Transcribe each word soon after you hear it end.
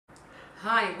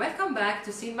Hi, welcome back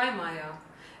to Seen by Maya.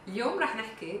 اليوم رح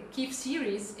نحكي كيف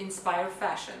series inspire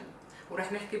fashion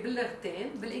ورح نحكي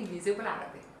باللغتين بالإنجليزي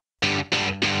وبالعربي.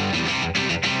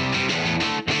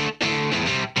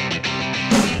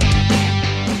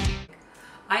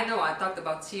 I know I talked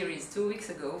about series 2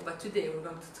 weeks ago, but today we're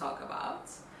going to talk about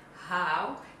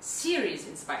how series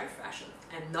inspire fashion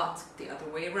and not the other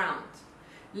way around.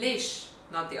 ليش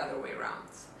not the other way around؟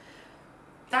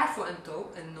 تعرفوا انتو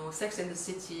انه Sex in the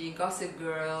City, Gossip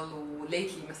Girl و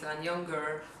lately مثلا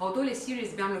Younger هدول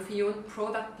series بيعملوا فيهم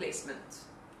product placement.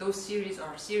 Those series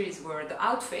are series where the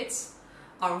outfits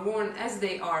are worn as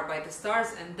they are by the stars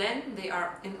and then they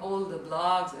are in all the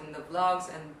blogs and the vlogs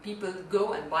and people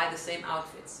go and buy the same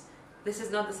outfits. This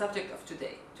is not the subject of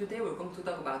today. Today we're going to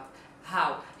talk about how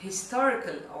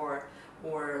historical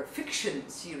or fiction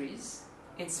series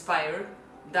inspire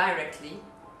directly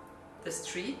the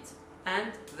street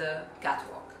and the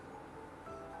catwalk.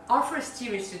 Our first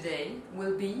series today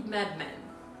will be Mad Men.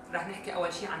 رح نحكي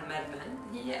أول شيء عن Mad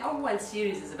Men. هي أول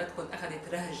series إذا بدكم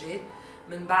أخذت رهجة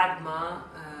من بعد ما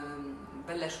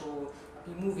بلشوا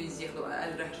الموفيز ياخذوا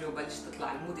أقل رهجة وبلشت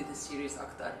تطلع المودة السيريز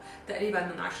أكثر تقريبا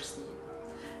من 10 سنين.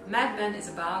 Mad Men is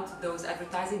about those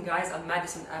advertising guys on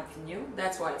Madison Avenue.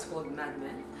 That's why it's called Mad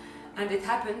Men. And it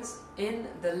happens in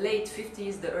the late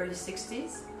 50s, the early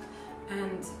 60s.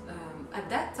 And at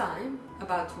that time,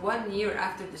 about 1 year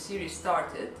after the series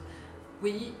started,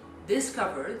 we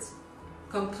discovered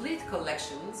complete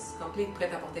collections, complete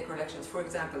prêt-à-porter collections. For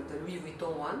example, the Louis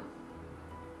Vuitton one,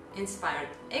 inspired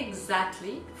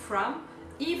exactly from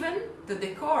even the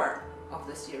decor of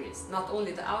the series, not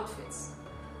only the outfits,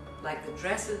 like the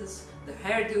dresses, the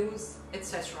hairdos,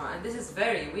 etc. And this is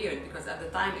very weird because at the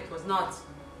time it was not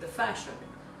the fashion.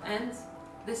 And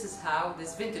this is how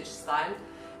this vintage style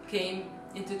came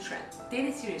into trend.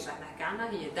 تاني series رح نحكي عنها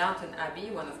هي Downton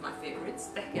Abbey, one of my favorites.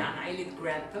 تحكي عن عائلة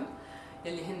جرانثم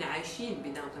يلي هن عايشين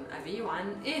بداونتون أبي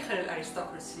وعن آخر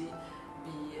الأرستقراطي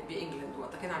بإنجلند.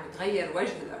 وقتها كان عم يتغير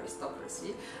وجه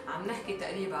الأرستقراطي. عم نحكي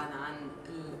تقريبا عن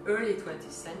early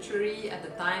 20th century at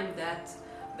the time that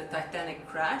the Titanic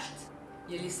crashed.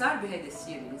 يلي صار بهيدي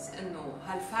السيريز إنه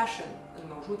هالفاشن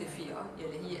الموجودة فيها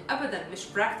يلي هي أبدا مش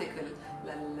practical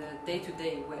لل day to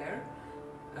day wear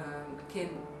كان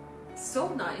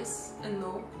so nice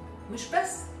إنه مش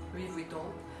بس لوي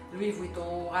فويتون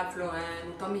ورالف لوران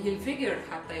وتومي هيلفيجر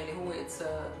حتى يلي هو it's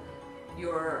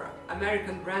your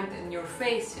American brand in your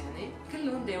face يعني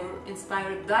كلهم they were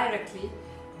inspired directly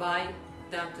by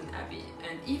Downton Abbey.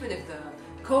 And even if the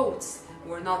coats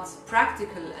were not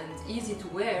practical and easy to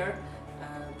wear,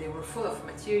 they were full of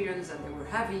materials and they were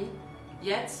heavy,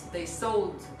 yet they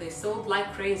sold like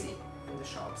crazy in the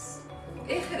shops.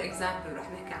 آخر example رح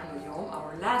نحكي عنه اليوم,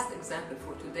 our last example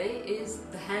for today is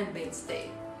The Handmaid's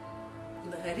Tale.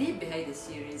 الغريب بهيدي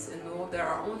series إنه there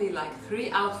are only like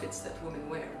 3 outfits that women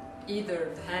wear. Either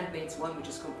the handmaid's one which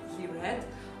is completely red,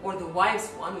 or the wife's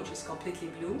one which is completely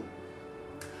blue,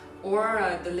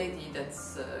 or the lady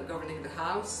that's governing the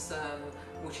house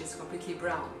which is completely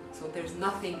brown. So there's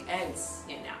nothing else.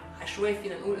 يعني عشوائي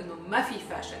فينا نقول إنه ما في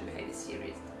fashion بهيدي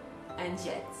series. And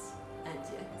yet,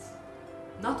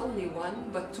 not only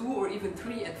 1 but 2 or even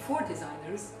 3 and 4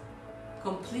 designers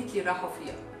completely راحوا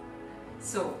فيها.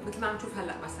 So مثل ما عم نشوف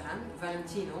هلا مثلا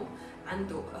فالنتينو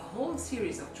عنده a whole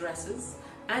series of dresses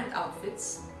and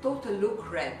outfits total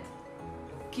look red.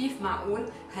 كيف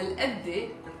معقول هالقد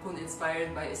نكون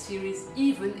inspired by a series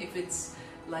even if it's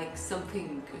like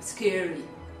something scary.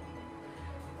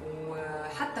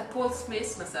 وحتى بول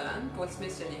سميث مثلا, بول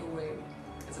سميث يعني هو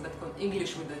إذا بدكم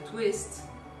English with a twist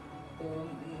و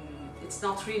it's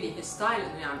not really his style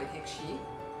إنه يعمل هيك شيء,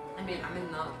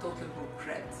 عملنا total look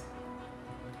red.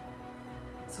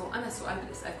 So أنا السؤال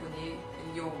بدي أسألكم إياه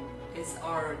اليوم, is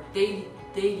our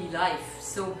daily life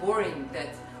so boring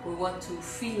that we want to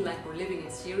feel like we're living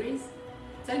in series?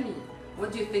 Tell me,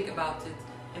 what do you think about it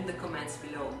in the comments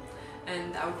below?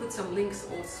 And I will put some links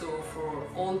also for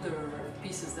older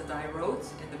pieces that I wrote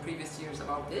in the previous years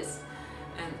about this.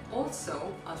 And also,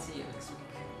 I'll see you next week.